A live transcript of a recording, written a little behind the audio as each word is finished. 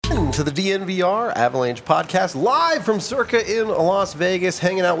Welcome to the DNVR Avalanche Podcast, live from Circa in Las Vegas,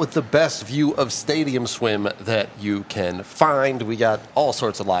 hanging out with the best view of Stadium Swim that you can find. We got all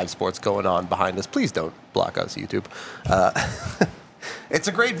sorts of live sports going on behind us. Please don't block us, YouTube. It's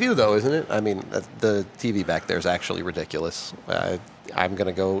a great view, though, isn't it? I mean, the TV back there is actually ridiculous. I'm going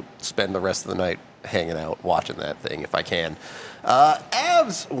to go spend the rest of the night hanging out, watching that thing if I can.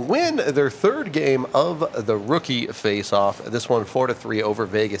 Avs win their third game of the rookie face-off. This one 4-3 over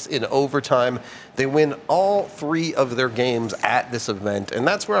Vegas in overtime. They win all three of their games at this event, and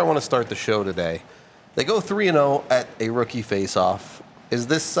that's where I want to start the show today. They go 3-0 at a rookie face-off. Does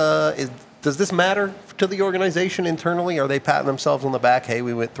this matter to the organization internally? Are they patting themselves on the back, hey,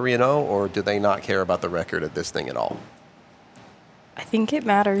 we went 3-0, or do they not care about the record of this thing at all? I think it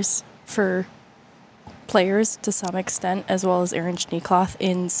matters for players to some extent, as well as Aaron Schneekloth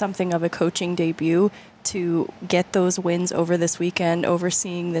in something of a coaching debut to get those wins over this weekend,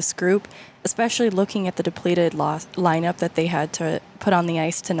 overseeing this group, especially looking at the depleted lineup that they had to put on the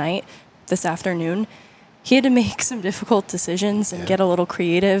ice tonight, this afternoon. He had to make some difficult decisions and get a little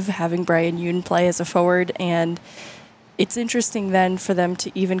creative, having Brian Yoon play as a forward, and it's interesting then for them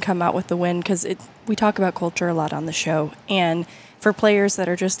to even come out with the win because we talk about culture a lot on the show, and for players that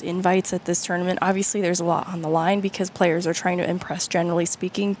are just invites at this tournament, obviously there's a lot on the line because players are trying to impress, generally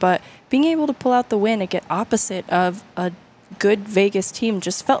speaking, but being able to pull out the win and get opposite of a good Vegas team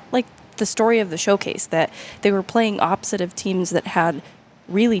just felt like the story of the showcase, that they were playing opposite of teams that had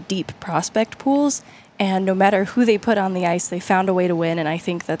really deep prospect pools, and no matter who they put on the ice, they found a way to win, and I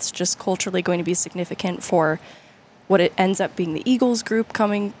think that's just culturally going to be significant for what it ends up being the Eagles group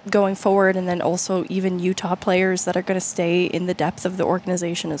going forward, and then also even Utah players that are going to stay in the depth of the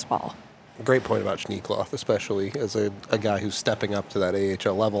organization as well. Great point about Schneekloth, especially as a guy who's stepping up to that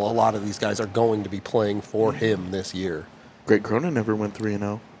AHL level. A lot of these guys are going to be playing for him this year. Greg Cronin never went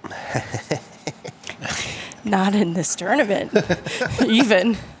 3-0. Not in this tournament,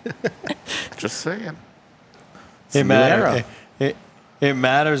 even. Just saying. It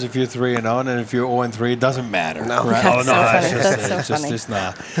matters if you're 3-0, and if you're 0-3, it doesn't matter. No, right? That's so funny. It's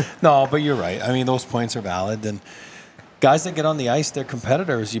not. No, but you're right. I mean, those points are valid. And guys that get on the ice, they're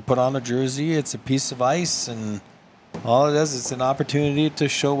competitors. You put on a jersey, it's a piece of ice, and all it is, it's an opportunity to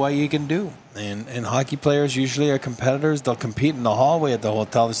show what you can do. And hockey players usually are competitors. They'll compete in the hallway at the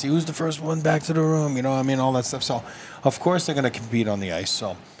hotel to see who's the first one back to the room, all that stuff. So, of course, they're going to compete on the ice.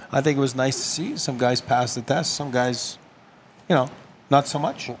 So, I think it was nice to see some guys pass the test. Some guys, not so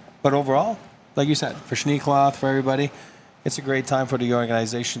much. But overall, like you said, for Schneekloth, for everybody, it's a great time for the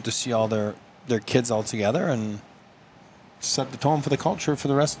organization to see all their kids all together and set the tone for the culture for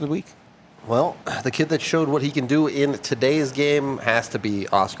the rest of the week. Well, the kid that showed what he can do in today's game has to be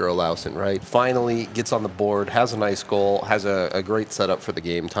Oskar Olausson, right? Finally gets on the board, has a nice goal, has a great setup for the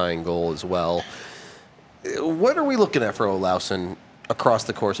game-tying goal as well. What are we looking at for Olausson across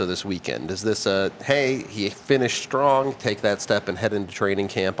the course of this weekend? Is this hey, he finished strong, take that step and head into training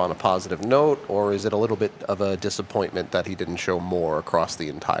camp on a positive note, or is it a little bit of a disappointment that he didn't show more across the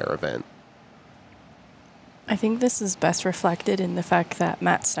entire event? I think this is best reflected in the fact that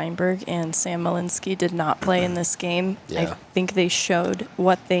Matt Steinberg and Sam Malinsky did not play in this game. Yeah. I think they showed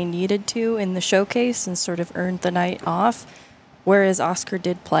what they needed to in the showcase and sort of earned the night off, whereas Oskar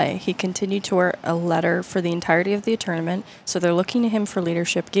did play. He continued to wear a letter for the entirety of the tournament, so they're looking to him for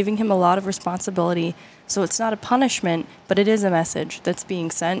leadership, giving him a lot of responsibility. So it's not a punishment, but it is a message that's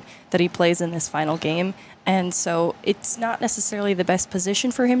being sent that he plays in this final game. And so it's not necessarily the best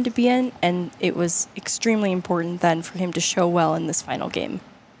position for him to be in, and it was extremely important then for him to show well in this final game.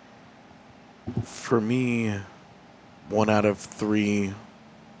 For me, 1 out of 3,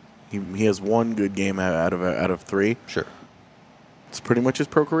 he has one good game out of 3. Sure. It's pretty much his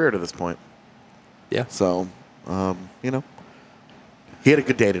pro career to this point. Yeah. So, he had a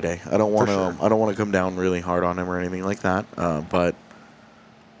good day today. I don't want to come down really hard on him or anything like that. But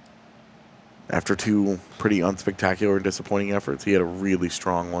after 2 pretty unspectacular and disappointing efforts, he had a really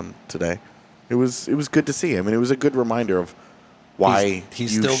strong one today. It was good to see. I mean, it was a good reminder of why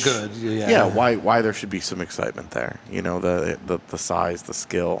he's still good. Yeah. Why there should be some excitement there. The size, the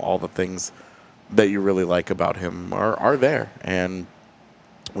skill, all the things that you really like about him are there. And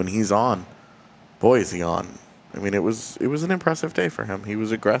when he's on, boy, is he on. I mean, it was an impressive day for him. He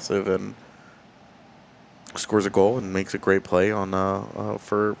was aggressive and scores a goal and makes a great play on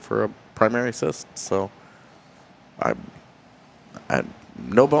for a primary assist. So I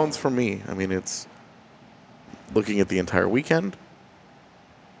no bones for me. I mean, it's looking at the entire weekend.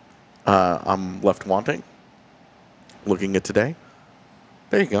 I'm left wanting. Looking at today,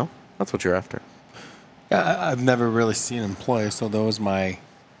 there you go. That's what you're after. Yeah, I've never really seen him play, so that was my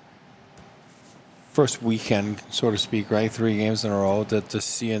first weekend, so to speak, right? 3 games in a row to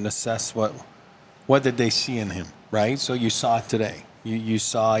see and assess what did they see in him, right? So you saw it today. You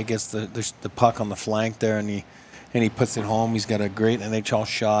saw he gets the puck on the flank there, and he puts it home. He's got a great NHL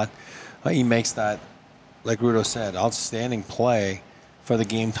shot. He makes that, like Rudo said, outstanding play for the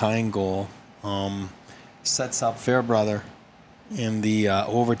game-tying goal. Sets up Fairbrother in the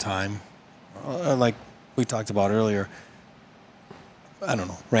overtime, like we talked about earlier. I don't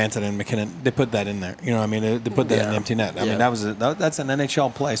know, Rantanen and McKinnon, they put that in there. You know what I mean? They put that in the empty net. I mean, that's an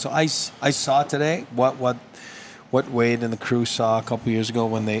NHL play. So I saw today what Wade and the crew saw a couple years ago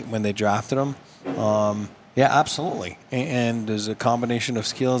when they drafted him. Yeah, absolutely. And there's a combination of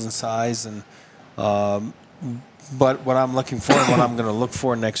skills and size. And but what I'm looking for and what I'm going to look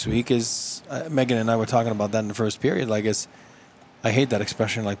for next week is, Megan and I were talking about that in the first period. Like, I hate that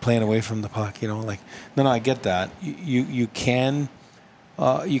expression, like playing away from the puck. You know, like no, I get that. You can't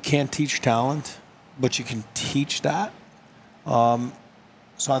teach talent, but you can teach that. So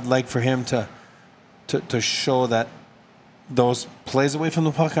I'd like for him to show that those plays away from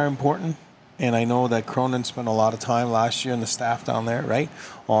the puck are important. And I know that Cronin spent a lot of time last year and the staff down there, right,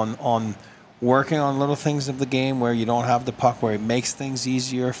 on working on little things of the game where you don't have the puck, where it makes things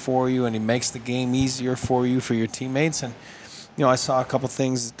easier for you and he makes the game easier for you, for your teammates. And, you know, I saw a couple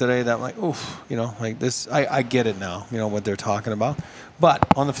things today that I'm like, oof, you know, like this, I get it now, you know, what they're talking about. But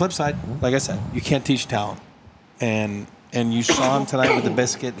on the flip side, like I said, you can't teach talent. And you saw him tonight with the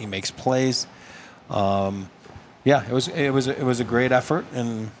biscuit. He makes plays. Yeah, it was a great effort.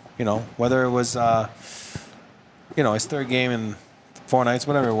 And, you know, whether it was, you know, his third game in 4 nights,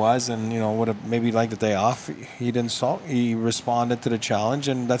 whatever it was, and, you know, would have maybe liked the day off, he didn't sulk. He responded to the challenge.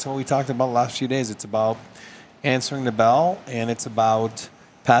 And that's what we talked about the last few days. It's about answering the bell, and it's about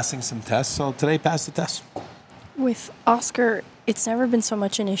passing some tests. So today, passed the test. With Oskar, it's never been so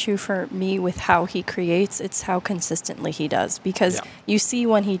much an issue for me with how he creates. It's how consistently he does. Because you see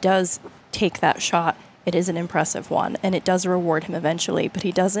when he does take that shot, it is an impressive one, and it does reward him eventually. But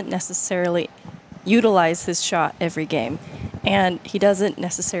he doesn't necessarily utilize his shot every game. And he doesn't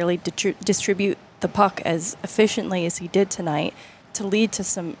necessarily distribute the puck as efficiently as he did tonight to lead to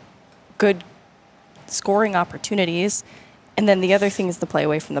some good scoring opportunities. And then the other thing is the play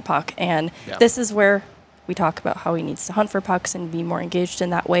away from the puck. And this is where we talk about how he needs to hunt for pucks and be more engaged in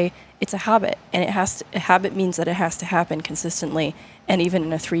that way. It's a habit, and a habit means that it has to happen consistently. And even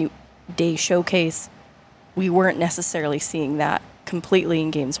in a 3-day showcase, we weren't necessarily seeing that completely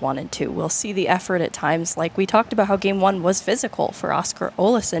in games 1 and 2. We'll see the effort at times, like we talked about how game 1 was physical for Oskar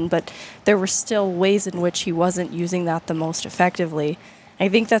Olausson, but there were still ways in which he wasn't using that the most effectively. I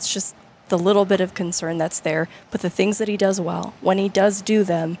think that's just the little bit of concern that's there, but the things that he does well, when he does do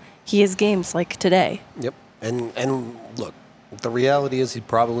them, he has games like today. Yep. And look, the reality is he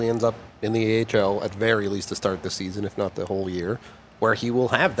probably ends up in the AHL at very least to start the season, if not the whole year, where he will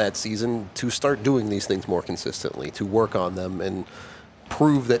have that season to start doing these things more consistently, to work on them and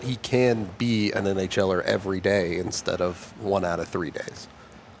prove that he can be an NHLer every day instead of 1 out of 3 days.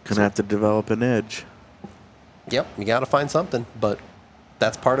 Gonna have to develop an edge. Yep, you got to find something, but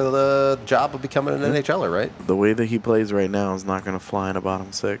that's part of the job of becoming an NHLer, right? The way that he plays right now is not going to fly in a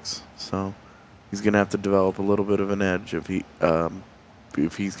bottom 6, so he's going to have to develop a little bit of an edge if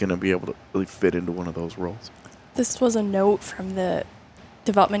he's going to be able to really fit into one of those roles. This was a note from the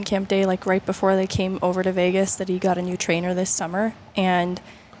development camp day, like right before they came over to Vegas, that he got a new trainer this summer and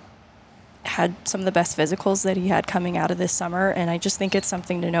had some of the best physicals that he had coming out of this summer. And I just think it's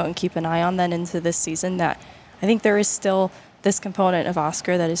something to note and keep an eye on then into this season, that I think there is still this component of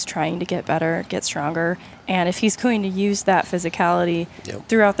Oskar that is trying to get better, get stronger. And if he's going to use that physicality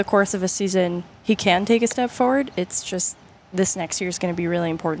throughout the course of a season, he can take a step forward. It's just this next year is going to be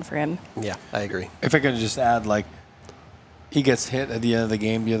really important for him. Yeah, I agree. If I could just add, like, he gets hit at the end of the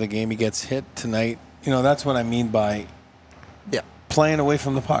game. The other game, he gets hit tonight. You know, that's what I mean by playing away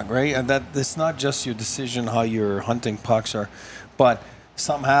from the puck, right? And that it's not just your decision how you're hunting pucks, but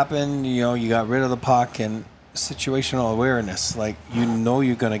something happened. You know, you got rid of the puck, and situational awareness, like, you know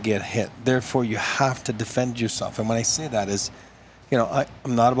you're going to get hit. Therefore, you have to defend yourself. And when I say that is, you know,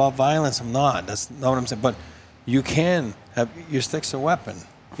 I'm not about violence. I'm not. That's not what I'm saying. But you can have your stick's a weapon.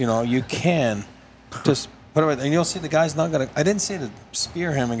 You know, you can just put it away. And you'll see the guy's not going to. I didn't say to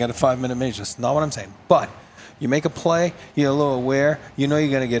spear him and get a 5-minute major. That's not what I'm saying. But you make a play, you're a little aware, you know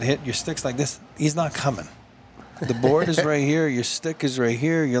you're going to get hit. Your stick's like this. He's not coming. The board is right here. Your stick is right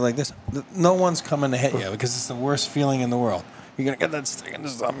here. You're like this. No one's coming to hit you because it's the worst feeling in the world. You're going to get that stick in the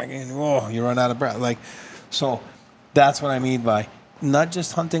stomach and you run out of breath. Like, so that's what I mean by not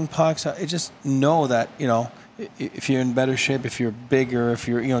just hunting pucks. I just know that, you know, if you're in better shape, if you're bigger, if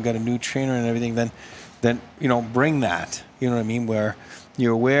you're got a new trainer and everything, then bring that. You know what I mean? Where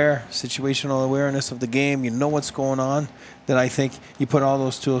you're aware, situational awareness of the game, you know what's going on. Then I think you put all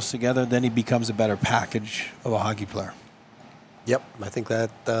those tools together, then he becomes a better package of a hockey player. Yep, I think that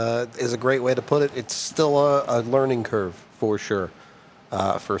is a great way to put it. It's still a learning curve for sure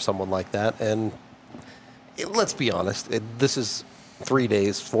for someone like that. And let's be honest, this is 3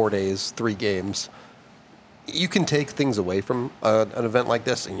 days, 4 days, 3 games. You can take things away from an event like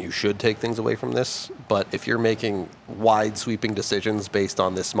this, and you should take things away from this. But if you're making wide sweeping decisions based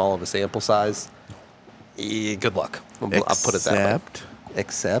on this small of a sample size, good luck. I'll put it that way.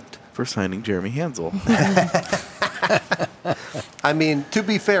 Except for signing Jeremy Hansel. I mean, to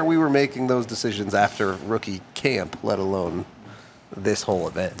be fair, we were making those decisions after rookie camp, let alone this whole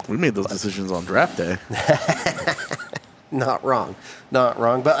event. We made those decisions on draft day. Not wrong.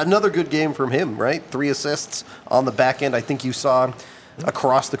 But another good game from him, right? 3 assists on the back end. I think you saw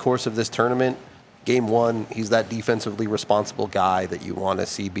across the course of this tournament, game 1, he's that defensively responsible guy that you want to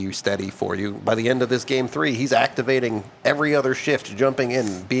see be steady for you. By the end of this game 3, he's activating every other shift, jumping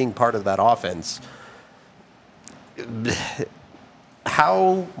in, being part of that offense.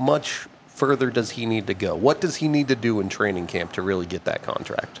 How much further does he need to go? What does he need to do in training camp to really get that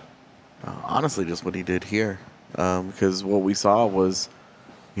contract? Honestly, just what he did here. Because what we saw was,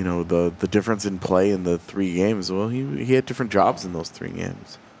 the difference in play in the 3 games. Well, he had different jobs in those 3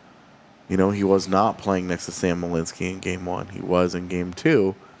 games. He was not playing next to Sam Malinsky in game 1. He was in game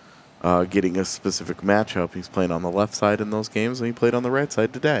 2, getting a specific matchup. He's playing on the left side in those games, and he played on the right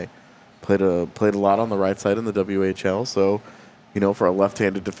side today. Played a lot on the right side in the WHL. So, for a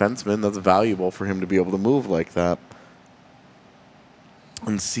left-handed defenseman, that's valuable for him to be able to move like that.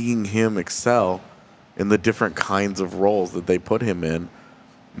 And seeing him excel in the different kinds of roles that they put him in,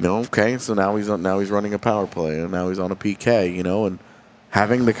 okay, so now he's running a power play, and now he's on a PK, and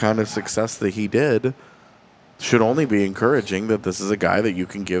having the kind of success that he did should only be encouraging that this is a guy that you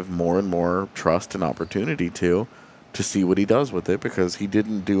can give more and more trust and opportunity to see what he does with it, because he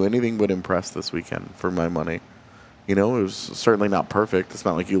didn't do anything but impress this weekend for my money. It was certainly not perfect. It's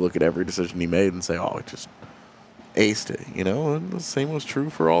not like you look at every decision he made and say, oh, it just aced it, and the same was true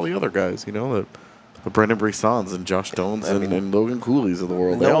for all the other guys, the Brendan Brissons and Josh Stones and Logan Cooley's of the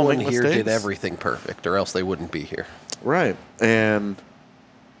world. No one here did everything perfect, or else they wouldn't be here. Right. And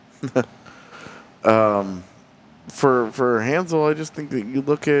for Hansel, I just think that you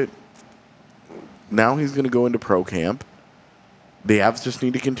look at now he's going to go into pro camp. The Avs just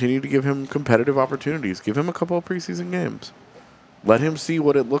need to continue to give him competitive opportunities. Give him a couple of preseason games. Let him see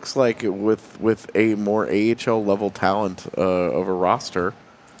what it looks like with a more AHL level talent of a roster,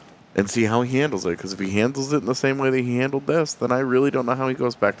 and see how he handles it. Because if he handles it in the same way that he handled this, then I really don't know how he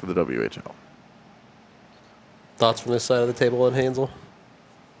goes back to the WHL. Thoughts from this side of the table on Hansel?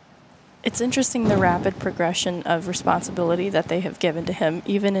 It's interesting the rapid progression of responsibility that they have given to him,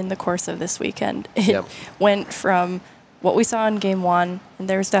 even in the course of this weekend. It went from what we saw in game 1, and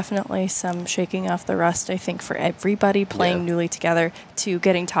there's definitely some shaking off the rust, I think, for everybody playing newly together, to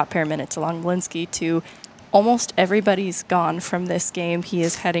getting top pair minutes along Malinsky, to almost everybody's gone from this game. He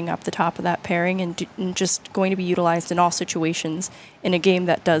is heading up the top of that pairing and just going to be utilized in all situations in a game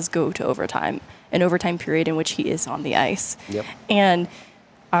that does go to overtime, an overtime period in which he is on the ice. Yep. And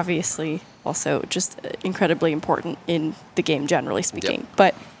obviously also just incredibly important in the game, generally speaking. Yep.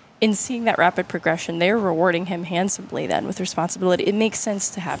 But in seeing that rapid progression, they're rewarding him handsomely then with responsibility. It makes sense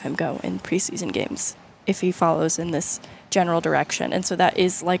to have him go in preseason games if he follows in this general direction. And so that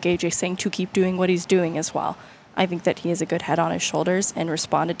is, like AJ saying, to keep doing what he's doing as well. I think that he has a good head on his shoulders and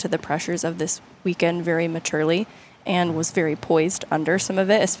responded to the pressures of this weekend very maturely and was very poised under some of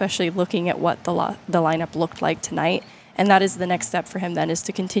it, especially looking at what the lineup looked like tonight. And that is the next step for him then, is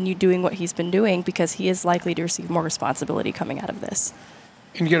to continue doing what he's been doing, because he is likely to receive more responsibility coming out of this.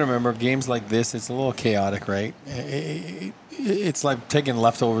 And you got to remember, games like this, it's a little chaotic, right? It's like taking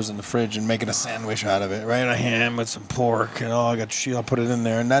leftovers in the fridge and making a sandwich out of it, right? A ham with some pork, and I got I'll put it in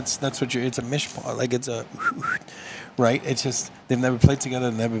there, and that's what it's a mishmash, like it's a, right? It's just they've never played together,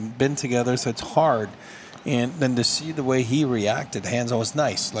 they've never been together, so it's hard. And then to see the way he reacted, Hansel was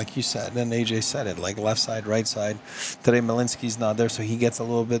nice, like you said, and AJ said it, like left side, right side. Today Malinsky's not there, so he gets a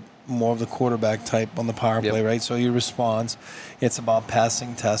little bit more of the quarterback type on the power play, right? So he responds. It's about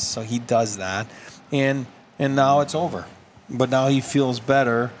passing tests, so he does that. And now it's over. But now he feels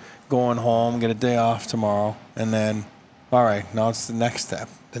better going home, get a day off tomorrow, and then, all right, now it's the next step,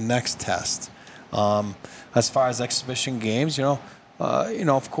 the next test. As far as exhibition games,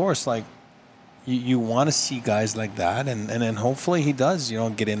 of course, like, you want to see guys like that, and then hopefully he does,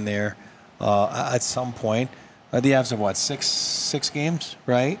 get in there at some point. The Avs have what, six games,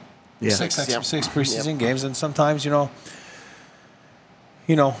 right? Yeah. Six Yep. preseason games, and sometimes you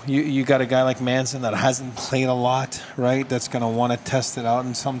got a guy like Manson that hasn't played a lot, right? That's going to want to test it out,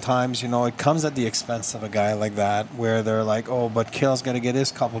 and sometimes it comes at the expense of a guy like that, where they're like, oh, but Kale's got to get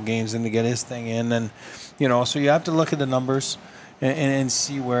his couple games in to get his thing in, and so you have to look at the numbers and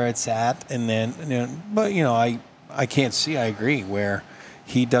see where it's at, and then but I can't see. I agree where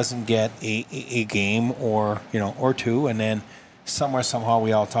he doesn't get a game or two, and then somehow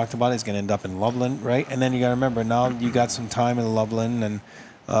we all talked about it, he's going to end up in Loveland, right? And then you got to remember, now you got some time in Loveland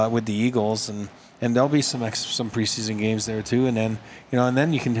and with the Eagles, and there'll be some preseason games there too, and then and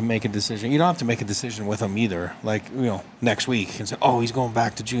then you can make a decision. You don't have to make a decision with him either, like next week and say, oh, he's going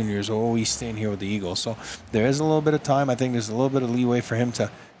back to juniors, or oh, he's staying here with the Eagles. So there is a little bit of time. I think there's a little bit of leeway for him to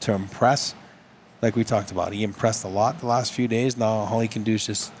impress. Like we talked about, he impressed a lot the last few days. Now all he can do is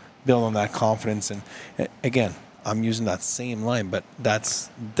just build on that confidence. And again, I'm using that same line, but that's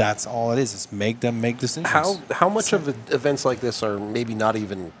all it is. It's make them make decisions. How much of events like this are maybe not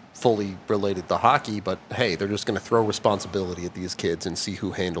even fully related to hockey, but hey, they're just going to throw responsibility at these kids and see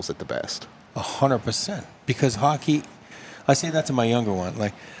who handles it the best? 100%. Because hockey, I say that to my younger one,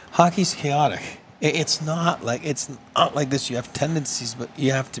 like hockey's chaotic. It's not like this. You have tendencies, but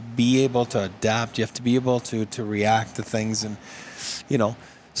you have to be able to adapt. You have to be able to react to things, and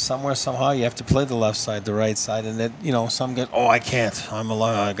somehow you have to play the left side, the right side, and then some get, oh, I can't. I'm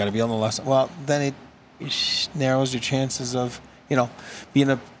alone. I got to be on the left side. Well, then it narrows your chances of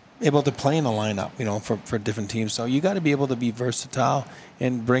being able to play in a lineup. For different teams. So you got to be able to be versatile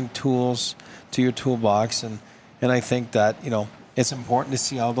and bring tools to your toolbox, and I think that it's important to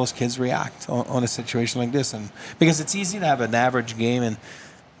see how those kids react on a situation like this, and because it's easy to have an average game and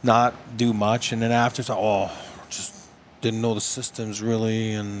not do much, and then after it's just didn't know the systems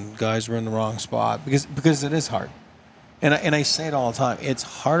really, and guys were in the wrong spot, because it is hard, and I say it all the time. It's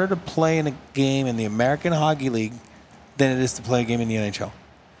harder to play in a game in the American Hockey League than it is to play a game in the NHL.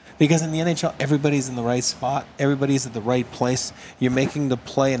 Because in the NHL, everybody's in the right spot. Everybody's at the right place. You're making the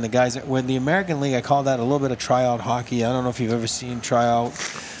play, and the guys. When the American League, I call that a little bit of tryout hockey. I don't know if you've ever seen tryout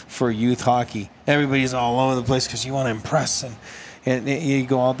for youth hockey. Everybody's all over the place because you want to impress, and you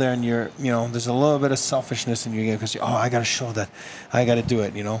go out there and there's a little bit of selfishness in your game because I got to show that I got to do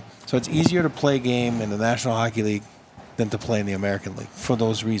it. So it's easier to play a game in the National Hockey League than to play in the American League for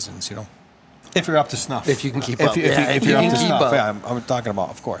those reasons. If you're up to snuff. If you can keep up. If you're up to snuff. Yeah, I'm talking about,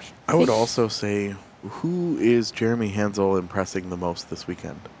 of course. I would also say, who is Jeremy Hansel impressing the most this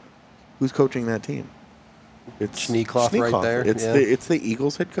weekend? Who's coaching that team? It's Schneekloth right there. It's the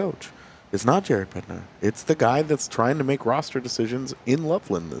Eagles head coach. It's not Jared Bednar. It's the guy that's trying to make roster decisions in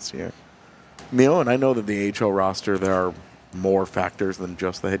Loveland this year. And I know that the AHL roster, there are more factors than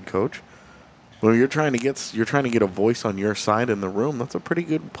just the head coach. When you're trying to get a voice on your side in the room, that's a pretty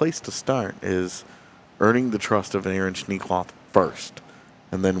good place to start, is earning the trust of Aaron Schneekloth first,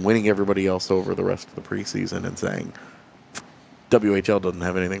 and then winning everybody else over the rest of the preseason and saying, WHL doesn't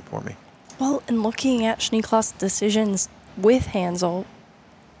have anything for me. Well, and looking at Schneekloth's decisions with Hansel,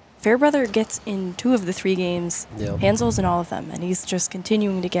 Fairbrother gets in 2 of the 3 games. Yep. Hansel's in all of them, and he's just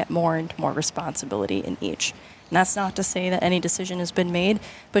continuing to get more and more responsibility in each. And that's not to say that any decision has been made,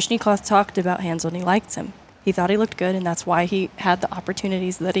 but Schneekloth talked about Hansel and he liked him. He thought he looked good, and that's why he had the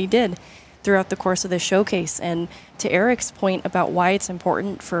opportunities that he did throughout the course of this showcase. And to Eric's point about why it's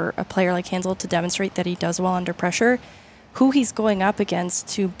important for a player like Hansel to demonstrate that he does well under pressure, who he's going up against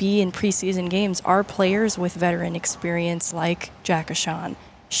to be in preseason games are players with veteran experience like Jack Ashawn,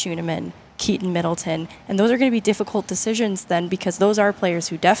 Schooneman, Keaton Middleton, and those are going to be difficult decisions then, because those are players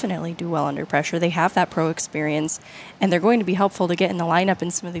who definitely do well under pressure. They have that pro experience, and they're going to be helpful to get in the lineup in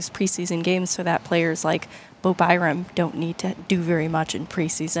some of these preseason games so that players like Bo Byram don't need to do very much in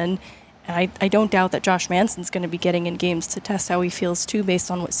preseason. And I don't doubt that Josh Manson's going to be getting in games to test how he feels too, based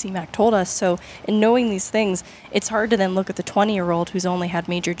on what CMAC told us. So in knowing these things, it's hard to then look at the 20-year-old who's only had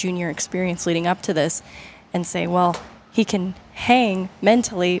major junior experience leading up to this and say, well, he can hang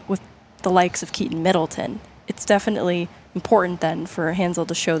mentally with the likes of Keaton Middleton. It's definitely important then for Hansel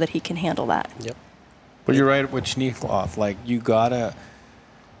to show that he can handle that. Yep. But you're right with Schneekloth. Like, you gotta,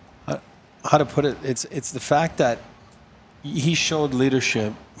 how to put it? It's the fact that he showed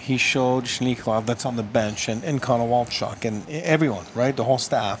leadership. He showed Schneekloth that's on the bench, and Connor Walchuk and everyone, right? The whole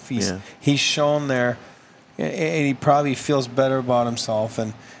staff. He's shown there, and he probably feels better about himself.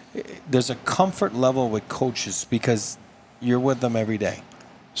 And there's a comfort level with coaches because you're with them every day.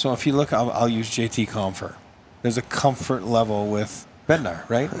 So if you look, I'll use JT Compher. There's a comfort level with Bednar,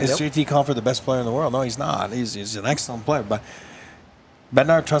 right? Is JT Compher the best player in the world? No, he's not. He's an excellent player. But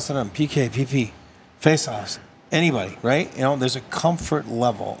Bednar trusted him. PK, PP, face-offs. anybody, right? There's a comfort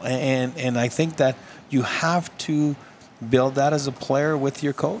level, and I think that you have to build that as a player with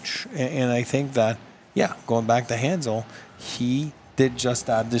your coach. And I think that, going back to Hansel, he did just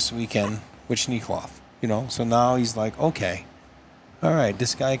that this weekend with Schneekloth, So now he's like, okay, all right,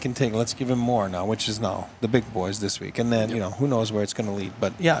 this guy can take, let's give him more now, which is now the big boys this week. And then, who knows where it's going to lead.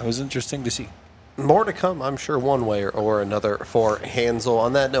 But, it was interesting to see. More to come, I'm sure, one way or another for Hansel.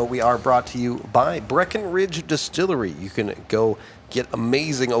 On that note, we are brought to you by Breckenridge Distillery. You can go get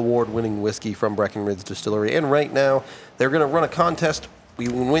amazing award-winning whiskey from Breckenridge Distillery. And right now, they're going to run a contest. We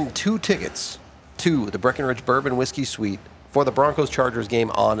will win 2 tickets to the Breckenridge Bourbon Whiskey Suite for the Broncos-Chargers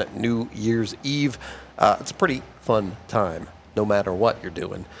game on New Year's Eve. It's a pretty fun time, no matter what you're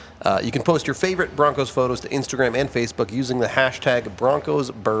doing. You can post your favorite Broncos photos to Instagram and Facebook using the hashtag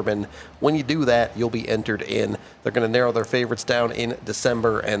BroncosBourbon. When you do that, you'll be entered in. They're going to narrow their favorites down in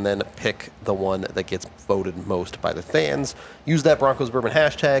December and then pick the one that gets voted most by the fans. Use that Broncos Bourbon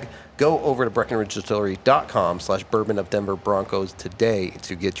hashtag. Go over to BreckenridgeDistillery.com/Bourbon of Denver Broncos today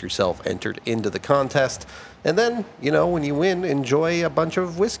to get yourself entered into the contest. And then, when you win, enjoy a bunch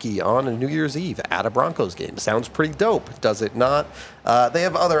of whiskey on a New Year's Eve at a Broncos game. Sounds pretty dope, does it not? They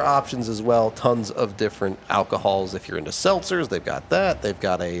have other options as well, tons of different alcohols. If you're into seltzers, they've got that. They've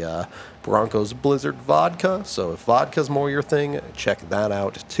got a Broncos Blizzard vodka, so if vodka's more your thing, check that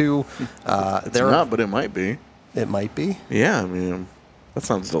out too. It's not, but it might be. It might be? Yeah, that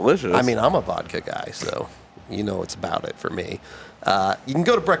sounds delicious. I'm a vodka guy, so it's about it for me. You can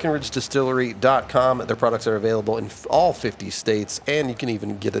go to BreckenridgeDistillery.com. Their products are available in all 50 states, and you can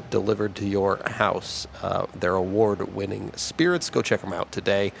even get it delivered to your house. Their award-winning spirits. Go check them out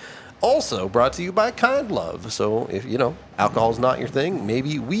today. Also brought to you by Kind Love. So if, alcohol's not your thing,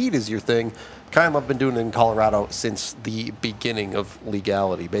 maybe weed is your thing. Kind Love have been doing it in Colorado since the beginning of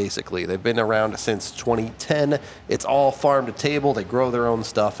legality, basically. They've been around since 2010. It's all farm to table. They grow their own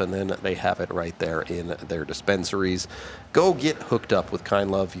stuff, and then they have it right there in their dispensaries. Go get hooked up with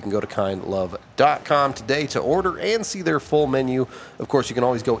Kind Love. You can go to kindlove.com today to order and see their full menu. Of course, you can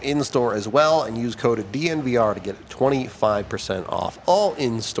always go in-store as well and use code DNVR to get 25% off all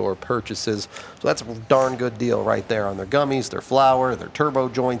in-store purchases. So that's a darn good deal right there on their gummies, their flour, their turbo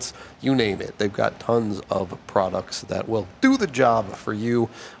joints, you name it. They've got tons of products that will do the job for you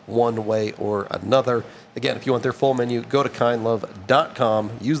one way or another. Again, if you want their full menu, go to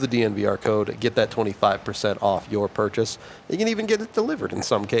kindlove.com, use the DNVR code, get that 25% off your purchase. You can even get it delivered in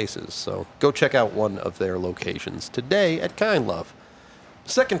some cases. So go check out one of their locations today at Kind Love.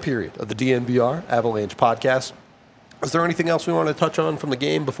 Second period of the DNVR Avalanche Podcast. Is there anything else we want to touch on from the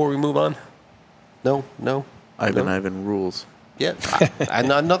game before we move on? No? Ivan rules. Yeah,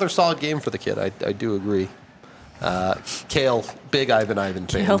 another solid game for the kid. I do agree. Kale, big Ivan fan,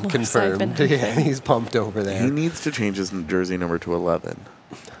 Kale confirmed. Yeah, he's pumped over there. He needs to change his jersey number to 11.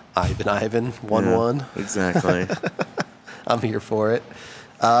 Ivan, 1-1. Yeah, exactly. I'm here for it.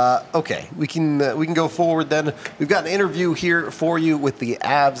 Okay, we can go forward then. We've got an interview here for you with the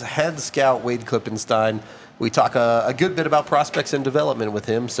Avs head scout, Wade Klippenstein. We talk a good bit about prospects and development with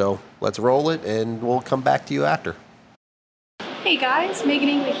him, so let's roll it, and we'll come back to you after. Hey guys, Megan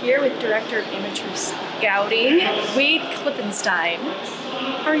Ingley here with Director of Amateur Scouting, Wade Klippenstein.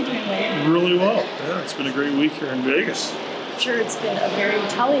 How are you doing, Wade? Really well. Yeah, it's been a great week here in Vegas. I'm sure it's been a very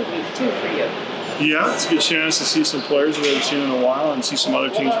telling week too for you. Yeah, it's a good chance to see some players that I haven't seen in a while and see some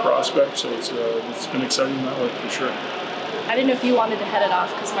other teams' prospects, so it's been exciting that way for sure. I didn't know if you wanted to head it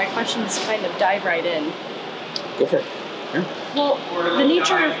off because my questions kind of dive right in. Go for it. Yeah. Well, the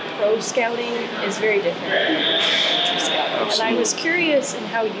nature of pro scouting is very different than amateur scouting. Absolutely. And I was curious in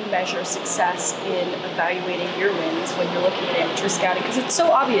how you measure success in evaluating your wins when you're looking at amateur scouting, because it's so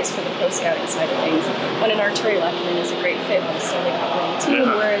obvious for the pro scouting side of things when an Arturi Lehkonen is a great fit on a Stanley Cup winning team,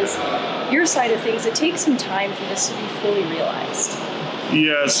 whereas your side of things, it takes some time for this to be fully realized.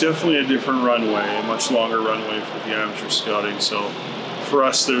 Yeah, it's definitely a different runway, a much longer runway for the amateur scouting. So for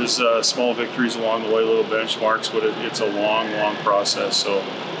us, there's small victories along the way, little benchmarks, but it's a long process. So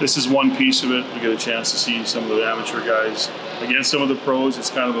this is one piece of it. We get a chance to see some of the amateur guys against some of the pros. It's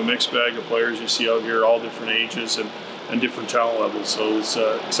kind of a mixed bag of players you see out here, all different ages and different talent levels. So it's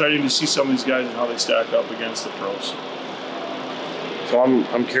exciting to see some of these guys and how they stack up against the pros. So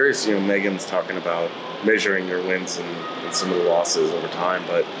I'm curious, Megan's talking about measuring your wins and some of the losses over time,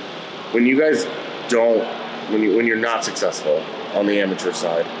 but when you guys when you're not successful on the amateur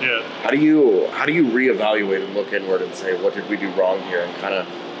side, how do you reevaluate and look inward and say, what did we do wrong here, and kind of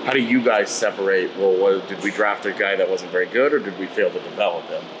how do you guys separate, well, did we draft a guy that wasn't very good, or did we fail to develop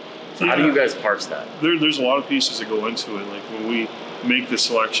him? So how do you guys parse that? There's a lot of pieces that go into it. Like when we make the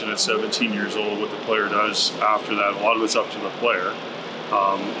selection at 17 years old, what the player does after that, a lot of it's up to the player.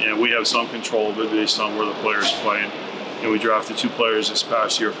 And we have some control of it based on where the player's playing. And we drafted 2 players this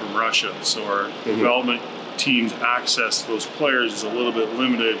past year from Russia. So our development team's access to those players is a little bit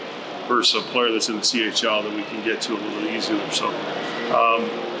limited versus a player that's in the CHL that we can get to a little easier. So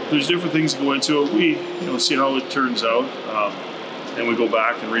there's different things that go into it. We see how it turns out. And we go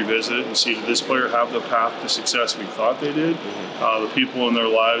back and revisit it and see, did this player have the path to success we thought they did? The people in their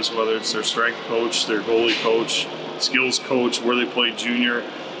lives, whether it's their strength coach, their goalie coach, skills coach, where they played junior,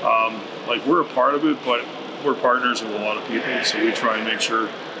 we're a part of it, but we're partners with a lot of people, so we try and make sure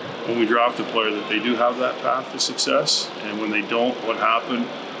when we draft a player that they do have that path to success, and when they don't, what happened?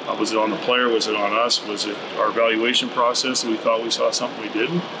 Was it on the player? Was it on us? Was it our evaluation process that we thought we saw something we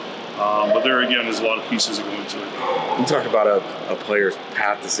didn't? But there again, there's a lot of pieces that go into it. You talk about a player's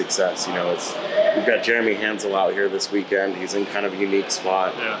path to success. We've got Jeremy Hansel out here this weekend. He's in kind of a unique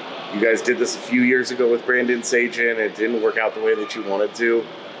spot. Yeah. You guys did this a few years ago with Brandon Sajin. It didn't work out the way that you wanted to.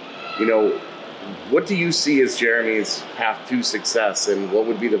 What do you see as Jeremy's path to success, and what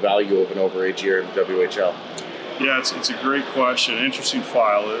would be the value of an overage year in the WHL? Yeah, it's a great question. Interesting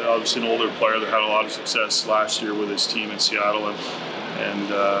file. Obviously, an older player that had a lot of success last year with his team in Seattle,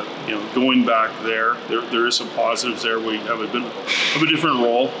 and going back there is some positives there. We have a bit of a different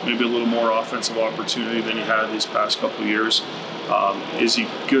role, maybe a little more offensive opportunity than he had these past couple of years. Is he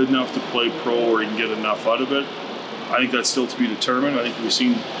good enough to play pro where he can get enough out of it? I think that's still to be determined. I think we've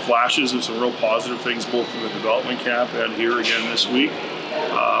seen flashes of some real positive things both in the development camp and here again this week.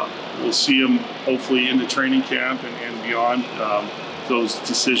 We'll see him hopefully in the training camp and beyond. Those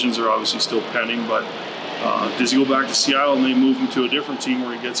decisions are obviously still pending, but does he go back to Seattle and they move him to a different team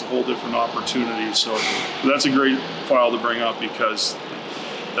where he gets a whole different opportunity? So that's a great file to bring up because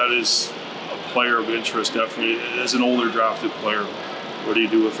that is a player of interest, definitely. As an older drafted player, what do you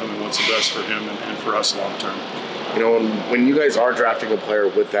do with him and what's the best for him and for us long term? When you guys are drafting a player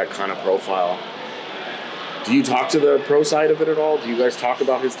with that kind of profile, do you talk to the pro side of it at all? Do you guys talk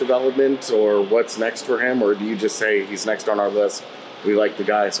about his development or what's next for him? Or do you just say he's next on our list, we like the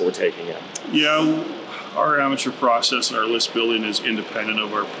guy, so we're taking him? Yeah, our amateur process and our list building is independent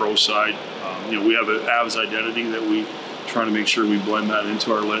of our pro side. We have an Avs identity that we try to make sure we blend that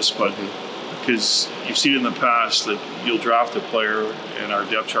into our list, but because you've seen it in the past that you'll draft a player and our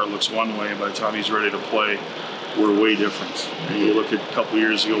depth chart looks one way, and by the time he's ready to play, we're way different. And you look at a couple of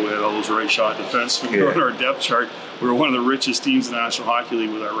years ago, we had all those right shot defensemen on our depth chart. We were one of the richest teams in the National Hockey League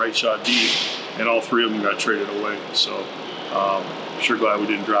with our right shot D, and all 3 of them got traded away. So sure glad we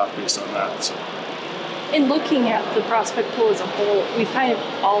didn't draft based on that. So. In looking at the prospect pool as a whole, we've kind of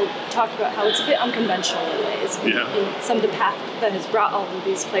all talked about how it's a bit unconventional in ways. In some of the path that has brought all of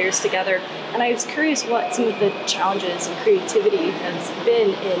these players together. And I was curious what some of the challenges and creativity has been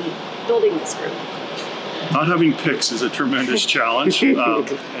in building this group. Not having picks is a tremendous challenge.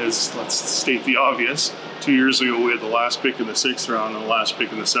 As let's state the obvious, 2 years ago we had the last pick in the 6th round and the last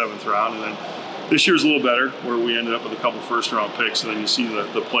pick in the 7th round, and then this year's a little better, where we ended up with a couple first-round picks, and then you see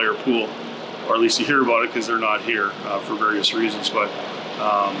the player pool, or at least you hear about it because they're not here for various reasons. But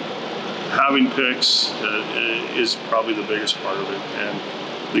having picks is probably the biggest part of it.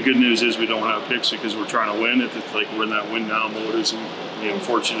 And the good news is we don't have picks because we're trying to win. It's like we're in that win-now mode, as we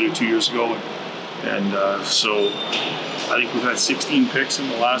unfortunately did 2 years ago. And so I think we've had 16 picks in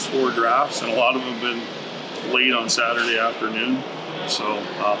the last 4 drafts, and a lot of them have been late on Saturday afternoon. So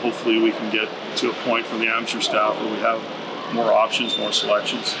hopefully we can get to a point from the amateur staff where we have more options, more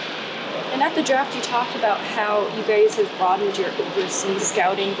selections. And at the draft, you talked about how you guys have broadened your overseas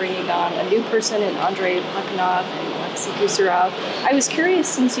scouting, bringing on a new person in Andrei Plekhanov and Alexei Gusarov. I was curious,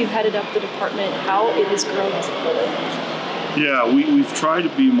 since you've headed up the department, how it has grown as a whole. Yeah, we've tried to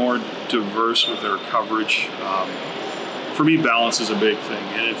be more diverse with our coverage. For me, balance is a big thing.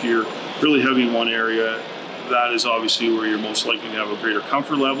 And if you're really heavy in one area, that is obviously where you're most likely to have a greater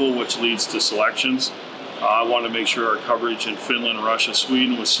comfort level, which leads to selections. I wanted to make sure our coverage in Finland, Russia,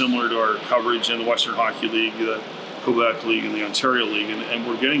 Sweden was similar to our coverage in the Western Hockey League, the Quebec League, and the Ontario League. And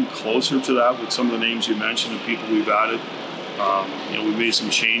we're getting closer to that with some of the names you mentioned and people we've added. We've made some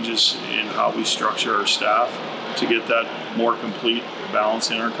changes in how we structure our staff to get that more complete balance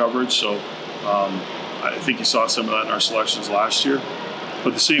in our coverage. So I think you saw some of that in our selections last year. But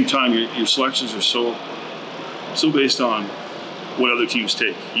at the same time, your selections are so based on what other teams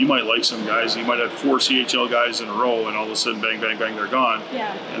take. You might like some guys, you might have 4 CHL guys in a row, and all of a sudden, bang, bang, bang, they're gone.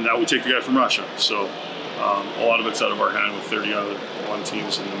 Yeah. And now we take the guy from Russia. So a lot of it's out of our hand with 30 other one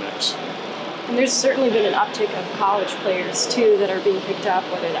teams in the mix. And there's certainly been an uptick of college players, too, that are being picked up,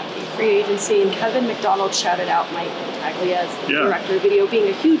 whether that be free agency. And Kevin McDonald shouted out Mike Battaglia as the director of video being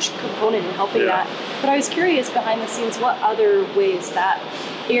a huge component in helping that. But I was curious, behind the scenes, what other ways that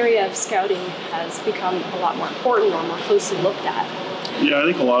area of scouting has become a lot more important or more closely looked at? Yeah, I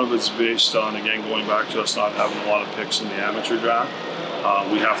think a lot of it's based on, again, going back to us not having a lot of picks in the amateur draft.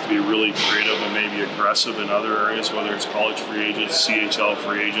 We have to be really creative and maybe aggressive in other areas, whether it's college free agents, CHL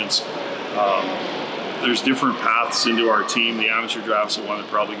free agents. There's different paths into our team. The amateur draft's the one that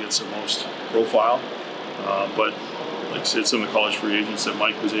probably gets the most profile. But like I said, some of the college free agents that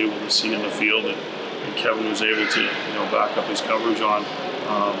Mike was able to see in the field and Kevin was able to back up his coverage on,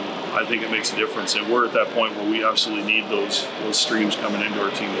 I think it makes a difference. And we're at that point where we absolutely need those streams coming into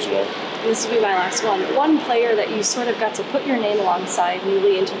our team as well. This will be my last one. One player that you sort of got to put your name alongside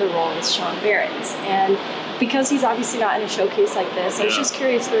newly into the role is Sean Behrens. And because he's obviously not in a showcase like this, I was just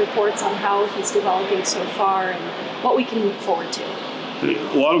curious the reports on how he's developing so far and what we can look forward to.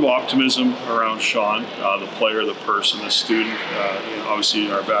 A lot of optimism around Sean, the player, the person, the student. Obviously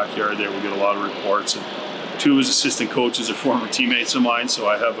in our backyard there we get a lot of reports. And two of his assistant coaches are former teammates of mine, so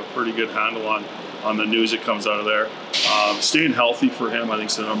I have a pretty good handle on the news that comes out of there. Staying healthy for him, I think,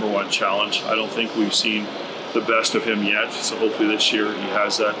 is the number one challenge. I don't think we've seen the best of him yet, so hopefully this year he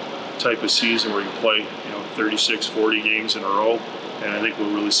has that type of season where he can play 36, 40 games in a row, and I think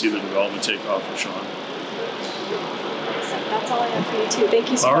we'll really see the development take off for Sean. That's all I have for you, too.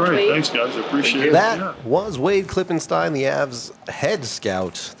 Thank you so much, All right, Wade. thanks, guys. I appreciate it. That was Wade Klippenstein, the Avs head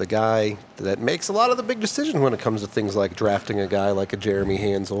scout, the guy that makes a lot of the big decisions when it comes to things like drafting a guy like a Jeremy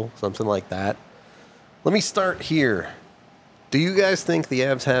Hansel, something like that. Let me start here. Do you guys think the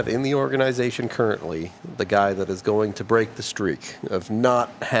Avs have in the organization currently the guy that is going to break the streak of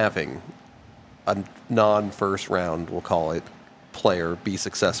not having a non-first round, we'll call it, player be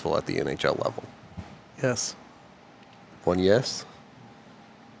successful at the NHL level? Yes. One yes.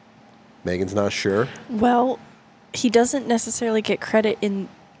 Megan's not sure. Well, he doesn't necessarily get credit in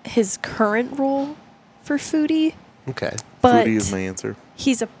his current role for Foodie, Okay. but Foodie is my answer.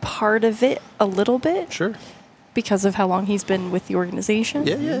 he's a part of it a little bit Sure. because of how long he's been with the organization.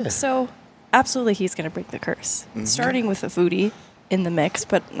 Yeah. So, absolutely, he's going to break the curse. Starting with a Foodie in the mix,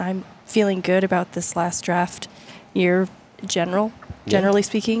 but I'm feeling good about this last draft year generally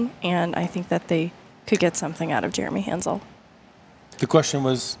speaking, and I think that they could get something out of Jeremy Hansel. The question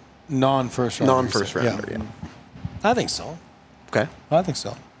was non-first rounder. Non-first rounder, yeah. I think so. Okay. I think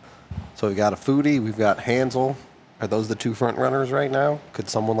so. So we've got a Foodie, we've got Hansel. Are those the two front runners right now? Could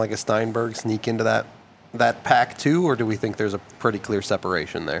someone like a Steinberg sneak into that pack too, or do we think there's a pretty clear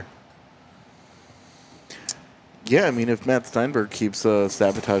separation there? Yeah, I mean, if Matt Steinberg keeps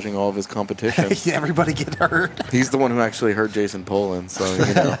sabotaging all of his competition, Everybody get hurt. he's the one who actually hurt Jason Polin, so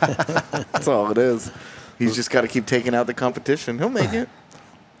that's all it is. He's just got to keep taking out the competition. He'll make it.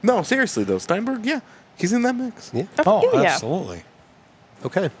 No, seriously though, Steinberg, he's in that mix. Yeah. Oh, yeah. absolutely.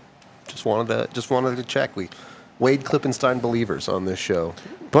 Okay. Just wanted to check. We Wade Klippenstein believers on this show.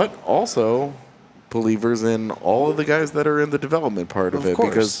 But also believers in all of the guys that are in the development part of it.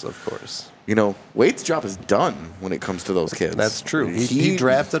 Because, of course. Wade's job is done when it comes to those kids. That's true. He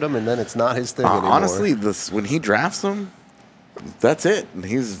drafted them, and then it's not his thing anymore. Honestly, when he drafts them, that's it. And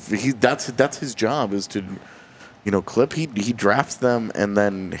that's his job is to, clip. He drafts them and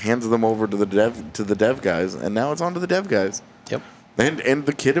then hands them over to the dev guys, and now it's on to the dev guys. Yep. And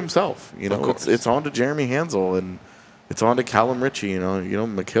the kid himself. It's on to Jeremy Hansel, and it's on to Callum Ritchie.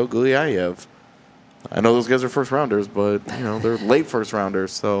 Mikhail Gulyayev. I know those guys are first rounders, but they're late first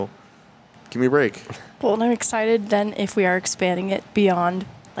rounders, so give me a break. Well, and I'm excited then if we are expanding it beyond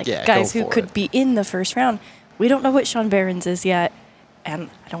guys who could be in the first round. We don't know what Sean Behrens is yet,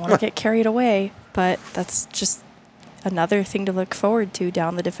 and I don't want to get carried away, but that's just another thing to look forward to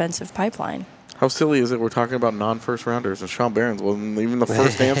down the defensive pipeline. How silly is it we're talking about non-first rounders, and Sean Behrens wasn't even the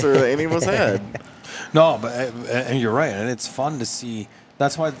first answer that any of us had. No, but and you're right, and it's fun to see.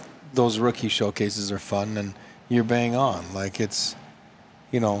 That's why those rookie showcases are fun, and you're bang on. Like it's,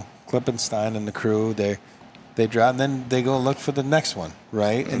 Klippenstein and the crew, they draft, and then they go look for the next one,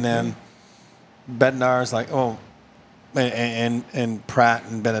 right? Mm-hmm. And then Bednar's like, oh, and Pratt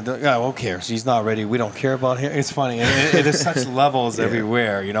and Bennett, who cares? He's not ready. We don't care about him. It's funny. It is such levels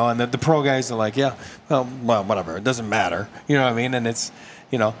everywhere, and the pro guys are like, well, whatever. It doesn't matter. You know what I mean? And it's,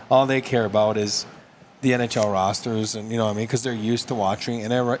 all they care about is the NHL rosters, and because they're used to watching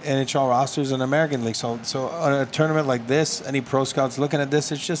NHL rosters in American League. So on a tournament like this, any pro scouts looking at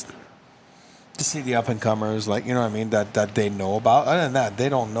this, it's just to see the up and comers, that they know about. Other than that, they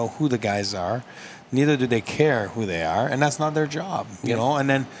don't know who the guys are. neither do they care who they are, and that's not their job, you know.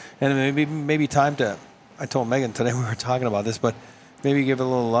 And maybe time to. I told Megan today we were talking about this, but maybe give a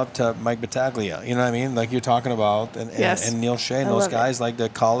little love to Mike Battaglia. You know what I mean? Like you're talking about, and Neil Shea and those guys, like the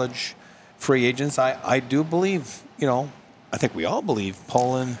college free agents. I do believe, you know, I think we all believe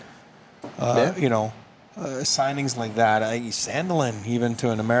Poland, you know, signings like that. Sandelin even to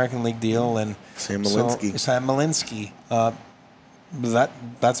an American League deal, and Sam Malinsky.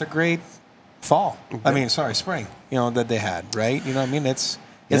 That's a great fall. I mean, spring. You know that they had, right? You know what I mean? It's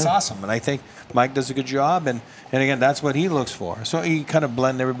awesome, and I think Mike does a good job, and again, that's what he looks for. So he kind of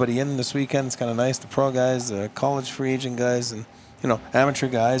blend everybody in this weekend. It's kind of nice, the pro guys, the college free agent guys, and you know, amateur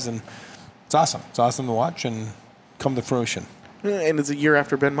guys, and it's awesome. It's awesome to watch and come to fruition. And it's a year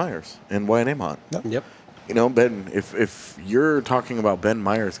after Ben Myers and Wyatt Amont. Yep. You know, Ben, if you're talking about Ben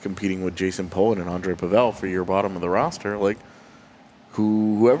Myers competing with Jason Poland and Andre Pavel for your bottom of the roster, like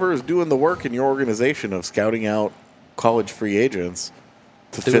whoever is doing the work in your organization of scouting out college free agents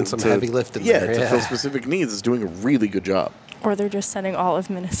to doing some heavy lifting, to fill specific needs is doing a really good job. Or they're just sending all of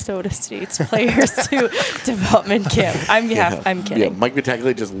Minnesota State's players to development camp. I'm kidding. Yeah, Mike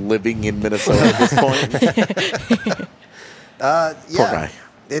Battaglia just living in Minnesota at this point. Poor guy.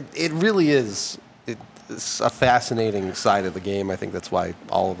 It really is. It's a fascinating side of the game. I think that's why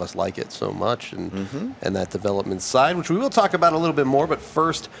all of us like it so much, and that development side, which we will talk about a little bit more. But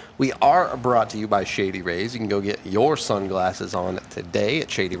first, we are brought to you by Shady Rays. You can go get your sunglasses on today at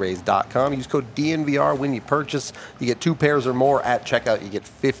shadyrays.com. Use code DNVR when you purchase. You get 2 pairs or more at checkout. You get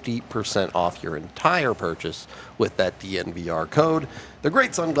 50% off your entire purchase with that DNVR code. They're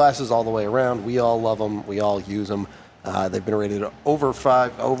great sunglasses all the way around. We all love them. We all use them. They've been rated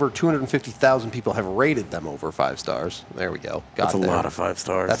over 250,000 people have rated them over 5 stars. There we go. That's a lot of 5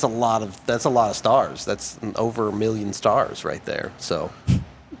 stars. That's a lot of stars. That's over 1 million stars right there. So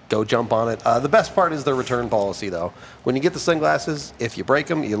go jump on it. The best part is their return policy, though. When you get the sunglasses, if you break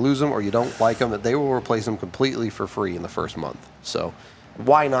them, you lose them, or you don't like them, they will replace them completely for free in the first month. So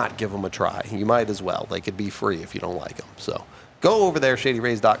why not give them a try? You might as well. They could be free if you don't like them. So go over there,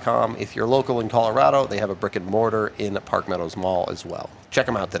 shadyrays.com. If you're local in Colorado, they have a brick and mortar in Park Meadows Mall as well. Check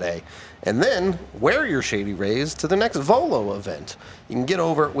them out today. And then wear your Shady Rays to the next Volo event. You can get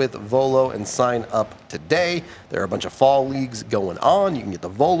over with Volo and sign up today. There are a bunch of fall leagues going on. You can get the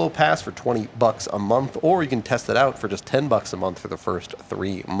Volo Pass for $20 a month, or you can test it out for just $10 a month for the first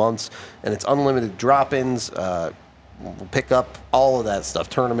 3 months. And it's unlimited drop-ins, pick up, all of that stuff,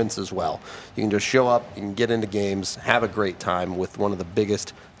 tournaments as well. You can just show up, you can get into games, have a great time with one of the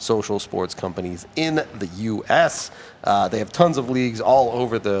biggest social sports companies in the U.S. They have tons of leagues all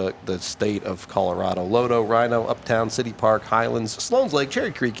over the state of Colorado. Lodo, Rhino, Uptown, City Park, Highlands, Sloan's Lake,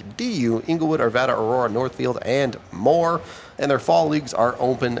 Cherry Creek, DU, Inglewood, Arvada, Aurora, Northfield, and more. And their fall leagues are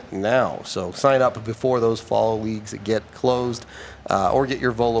open now. So sign up before those fall leagues get closed, or get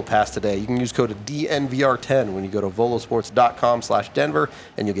your Volo Pass today. You can use code DNVR10 when you go to volosports.com/Denver,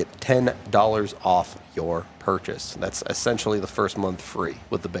 and you'll get $10 off your purchase. That's essentially the first month free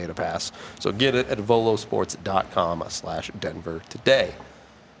with the Beta Pass. So get it at volosports.com/Denver today.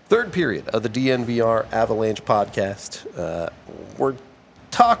 Third period of the DNVR Avalanche Podcast. We're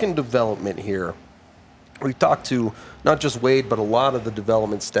talking development here. We talked to not just Wade, but a lot of the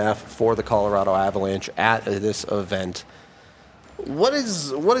development staff for the Colorado Avalanche at this event. What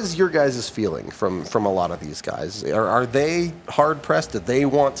is your guys' feeling from a lot of these guys? Are they hard pressed? Do they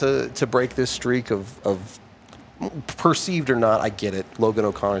want to break this streak of perceived or not? I get it. Logan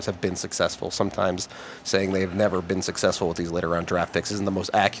O'Connor's have been successful. Sometimes saying they've never been successful with these later round draft picks isn't the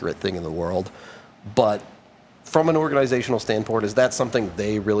most accurate thing in the world. But from an organizational standpoint, is that something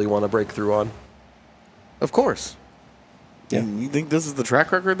they really want to break through on? Of course. Yeah. You think this is the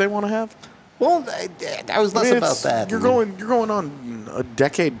track record they want to have? Well, I was less about that. You're going on a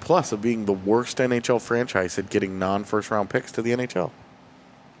decade plus of being the worst NHL franchise at getting non-first round picks to the NHL.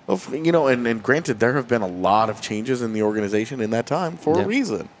 You know, and granted, there have been a lot of changes in the organization in that time for a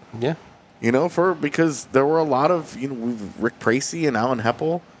reason. Yeah. You know, because there were a lot of, Rick Precy and Alan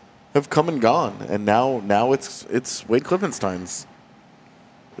Heppel have come and gone, and now it's Wade Klippenstein's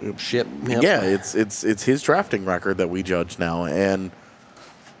ship. Yep. Yeah, it's his drafting record that we judge now, and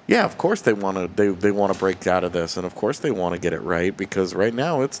yeah, of course they want to break out of this, and of course they want to get it right, because right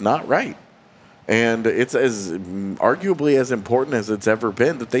now it's not right, and it's as arguably as important as it's ever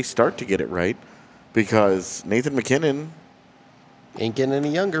been that they start to get it right, because Nathan MacKinnon ain't getting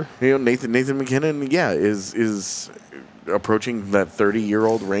any younger. Nathan MacKinnon, is approaching that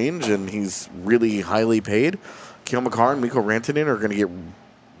 30-year-old range, and he's really highly paid. Kale McCarr and Mikko Rantanen are going to get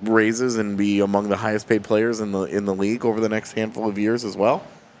raises and be among the highest paid players in the league over the next handful of years as well.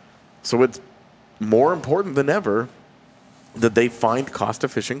 So more important than ever that they find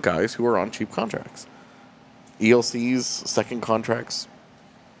cost-efficient guys who are on cheap contracts. ELCs, second contracts,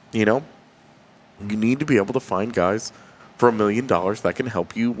 you need to be able to find guys for $1 million that can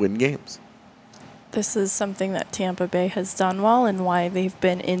help you win games. This is something that Tampa Bay has done well, and why they've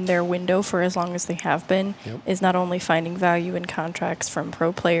been in their window for as long as they have been, is not only finding value in contracts from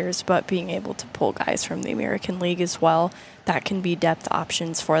pro players, but being able to pull guys from the American League as well. That can be depth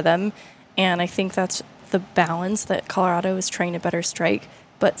options for them. And I think that's the balance that Colorado is trying to better strike.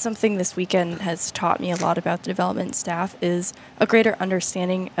 But something this weekend has taught me a lot about the development staff is a greater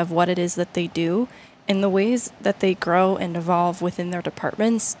understanding of what it is that they do and the ways that they grow and evolve within their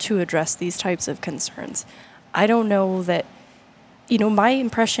departments to address these types of concerns. I don't know that, my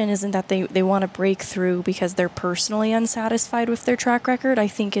impression isn't that they want to break through because they're personally unsatisfied with their track record. I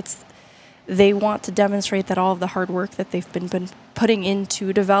think they want to demonstrate that all of the hard work that they've been putting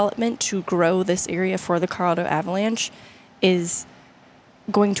into development to grow this area for the Colorado Avalanche is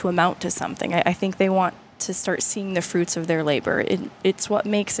going to amount to something. I think they want to start seeing the fruits of their labor. It's what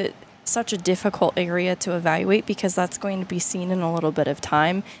makes it such a difficult area to evaluate, because that's going to be seen in a little bit of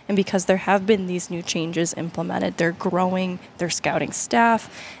time, and because there have been these new changes implemented. They're growing their scouting staff,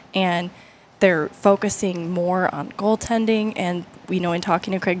 and they're focusing more on goaltending. And in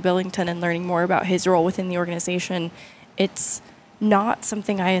talking to Craig Billington and learning more about his role within the organization, it's not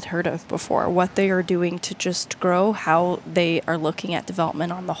something I had heard of before, what they are doing to just grow, how they are looking at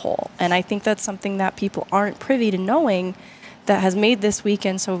development on the whole. And I think that's something that people aren't privy to knowing that has made this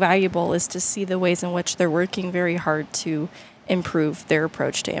weekend so valuable, is to see the ways in which they're working very hard to improve their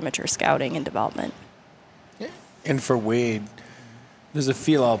approach to amateur scouting and development. And for Wade, there's a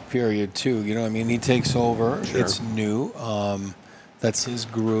feel-out period too. He takes over. Sure. It's new. That's his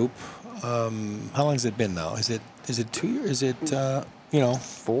group. How long has it been now? Is it 2 years? Is it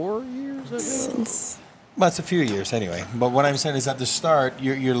 4 years? Well, it's a few years anyway. But what I'm saying is, at the start,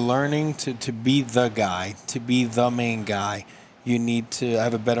 you're learning to be the guy, to be the main guy. You need to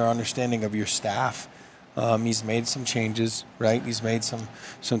have a better understanding of your staff. He's made some changes, right? He's made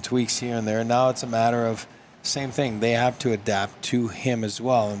some tweaks here and there. Now it's a matter of, same thing. They have to adapt to him as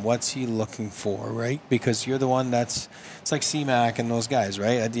well. And what's he looking for, right? Because you're the one it's like C-Mac and those guys,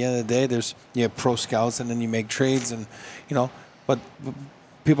 right? At the end of the day, you have pro scouts, and then you make trades, and, but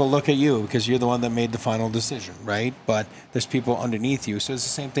people look at you because you're the one that made the final decision, right? But there's people underneath you. So it's the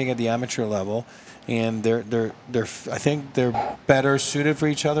same thing at the amateur level. And they're I think they're better suited for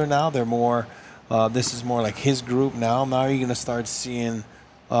each other now. They're more, this is more like his group now. Now you're going to start seeing,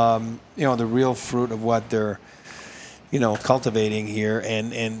 the real fruit of what they're, cultivating here,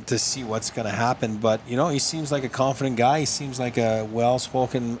 and to see what's going to happen. But, he seems like a confident guy. He seems like a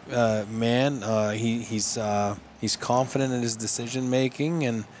well-spoken man. He's confident in his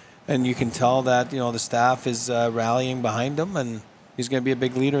decision-making, and you can tell that, the staff is rallying behind him, and he's going to be a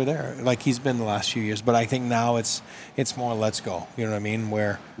big leader there, like he's been the last few years. But I think now it's more let's go,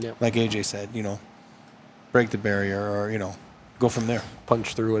 where, like AJ said, break the barrier, or, go from there.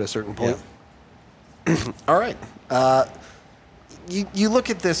 Punch through at a certain point. Yeah. All right. You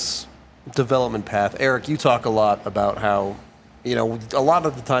look at this development path. Eric, you talk a lot about how, a lot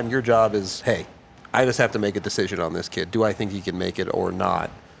of the time your job is, hey, I just have to make a decision on this kid. Do I think he can make it or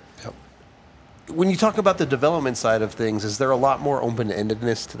not? Yep. When you talk about the development side of things, is there a lot more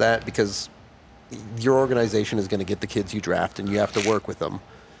open-endedness to that? Because your organization is going to get the kids you draft, and you have to work with them.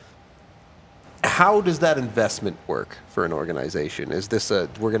 How does that investment work for an organization? Is this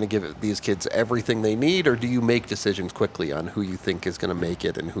we're going to give these kids everything they need, or do you make decisions quickly on who you think is going to make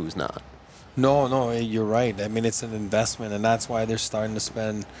it and who's not? No, you're right. I mean, it's an investment, and that's why they're starting to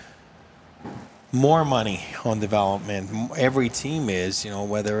spend more money on development. Every team is,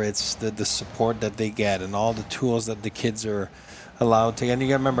 whether it's the support that they get and all the tools that the kids are allowed to. And you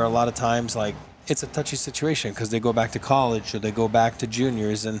got to remember, a lot of times, it's a touchy situation because they go back to college or they go back to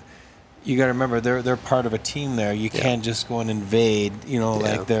juniors, and you got to remember they're part of a team there. You can't just go and invade,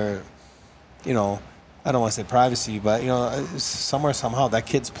 like they're, I don't want to say privacy, but somehow that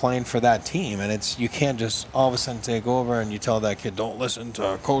kid's playing for that team, and you can't just all of a sudden take over and you tell that kid, don't listen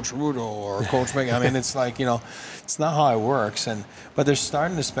to Coach Rudo or Coach Megan. I mean, it's like, it's not how it works. But they're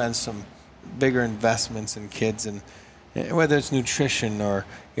starting to spend some bigger investments in kids, and whether it's nutrition or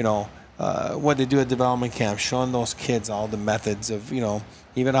what they do at development camp, showing those kids all the methods of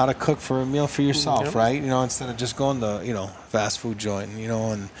even how to cook for a meal for yourself, right? Instead of just going to fast food joint,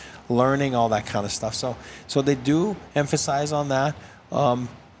 and learning all that kind of stuff. So they do emphasize on that.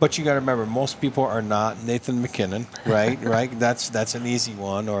 But you got to remember, most people are not Nathan McKinnon, right? Right. That's an easy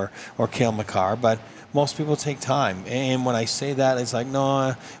one, or Cale Makar. But most people take time. And when I say that, it's like,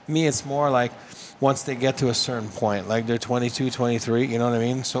 no, me, it's more like, once they get to a certain point, like they're 22, 23, you know what I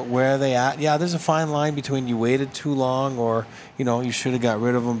mean? So where are they at? Yeah, there's a fine line between you waited too long or, you should have got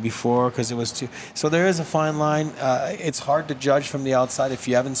rid of them before because it was too... So there is a fine line. It's hard to judge from the outside if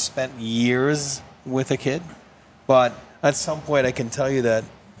you haven't spent years with a kid. But at some point, I can tell you that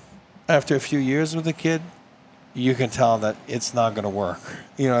after a few years with a kid, you can tell that it's not going to work.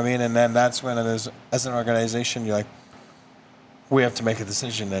 You know what I mean? And then that's when, as an organization, you're like, we have to make a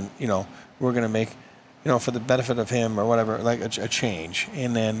decision and, we're going to make, for the benefit of him or whatever, like a change.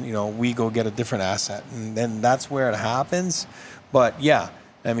 And then, we go get a different asset. And then that's where it happens. But, yeah,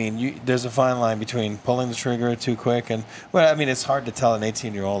 I mean, there's a fine line between pulling the trigger too quick. And, it's hard to tell an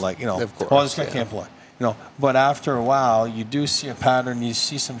 18-year-old, like, of course, this guy can't play. But after a while, you do see a pattern, you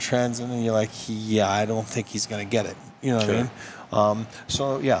see some trends, and then you're like, I don't think he's going to get it. You know what I mean?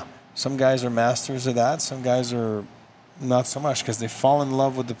 So, yeah, some guys are masters of that. Some guys are not so much because they fall in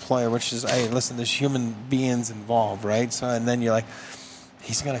love with the player, which is, hey, listen, there's human beings involved, right? So, and then you're like,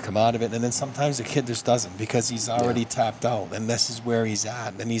 he's going to come out of it. And then sometimes the kid just doesn't because he's already tapped out, and this is where he's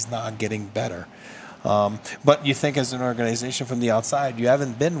at, and he's not getting better. But you think as an organization from the outside, you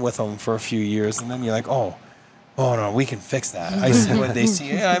haven't been with them for a few years, and then you're like, oh no, we can fix that. I see what they see.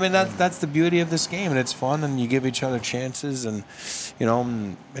 Yeah, I mean, that's the beauty of this game, and it's fun, and you give each other chances, and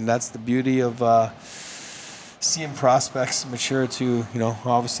and that's the beauty of seeing prospects mature to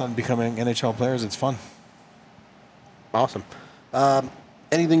all of a sudden becoming NHL players. It's fun. Awesome.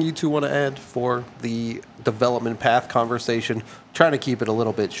 Anything you two want to add for the development path conversation? Trying to keep it a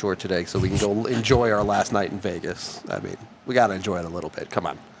little bit short today so we can go enjoy our last night in Vegas. I mean, we got to enjoy it a little bit. Come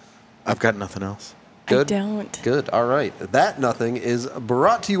on. I've got nothing else. Good? I don't. Good. All right. That nothing is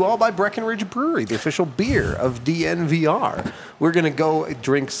brought to you all by Breckenridge Brewery, the official beer of DNVR. We're going to go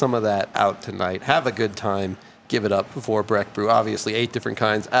drink some of that out tonight. Have a good time. Give it up for Breck Brew. Obviously, 8 different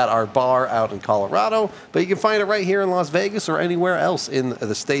kinds at our bar out in Colorado, but you can find it right here in Las Vegas or anywhere else in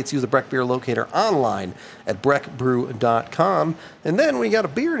the States. Use the Breck Beer Locator online at breckbrew.com. And then when you got a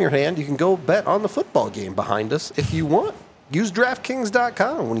beer in your hand, you can go bet on the football game behind us if you want. Use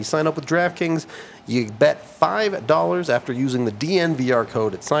DraftKings.com. When you sign up with DraftKings, you bet $5 after using the DNVR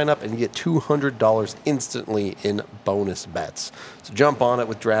code at sign up, and you get $200 instantly in bonus bets. So jump on it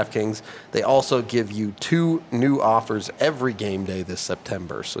with DraftKings. They also give you 2 new offers every game day this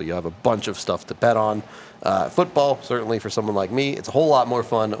September, so you have a bunch of stuff to bet on. Football, certainly for someone like me, it's a whole lot more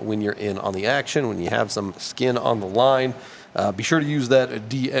fun when you're in on the action, when you have some skin on the line. Be sure to use that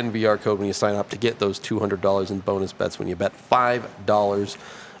DNVR code when you sign up to get those $200 in bonus bets when you bet $5.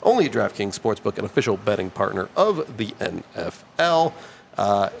 Only at DraftKings Sportsbook, an official betting partner of the NFL.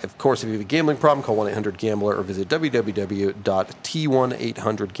 Of course, if you have a gambling problem, call 1-800-GAMBLER or visit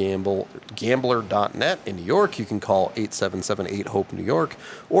www.t1800gambler.net. In New York, you can call 877-8-HOPE-NEW YORK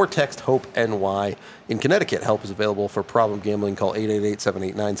or text HOPE-NY. In Connecticut, help is available for problem gambling. Call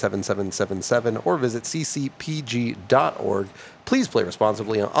 888-789-7777 or visit ccpg.org. Please play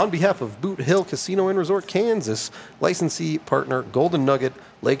responsibly. On behalf of Boot Hill Casino and Resort, Kansas, licensee partner Golden Nugget,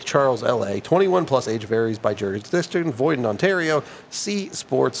 Lake Charles, LA. 21 plus, age varies by jurisdiction, void in Ontario. See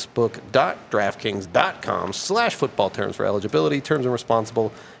sportsbook.draftkings.com/football terms for eligibility, terms and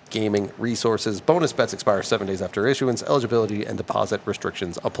responsible gaming resources. Bonus bets expire 7 days after issuance. Eligibility and deposit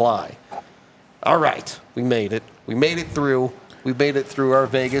restrictions apply. All right, we made it. We made it through. We made it through our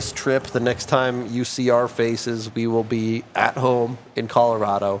Vegas trip. The next time you see our faces, we will be at home in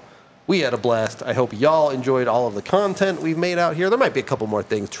Colorado. We had a blast. I hope y'all enjoyed all of the content we've made out here. There might be a couple more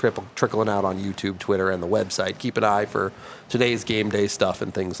things trickling out on YouTube, Twitter, and the website. Keep an eye for today's game day stuff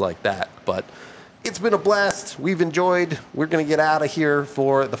and things like that. But it's been a blast. We've enjoyed. We're going to get out of here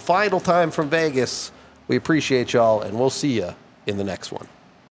for the final time from Vegas. We appreciate y'all, and we'll see you in the next one.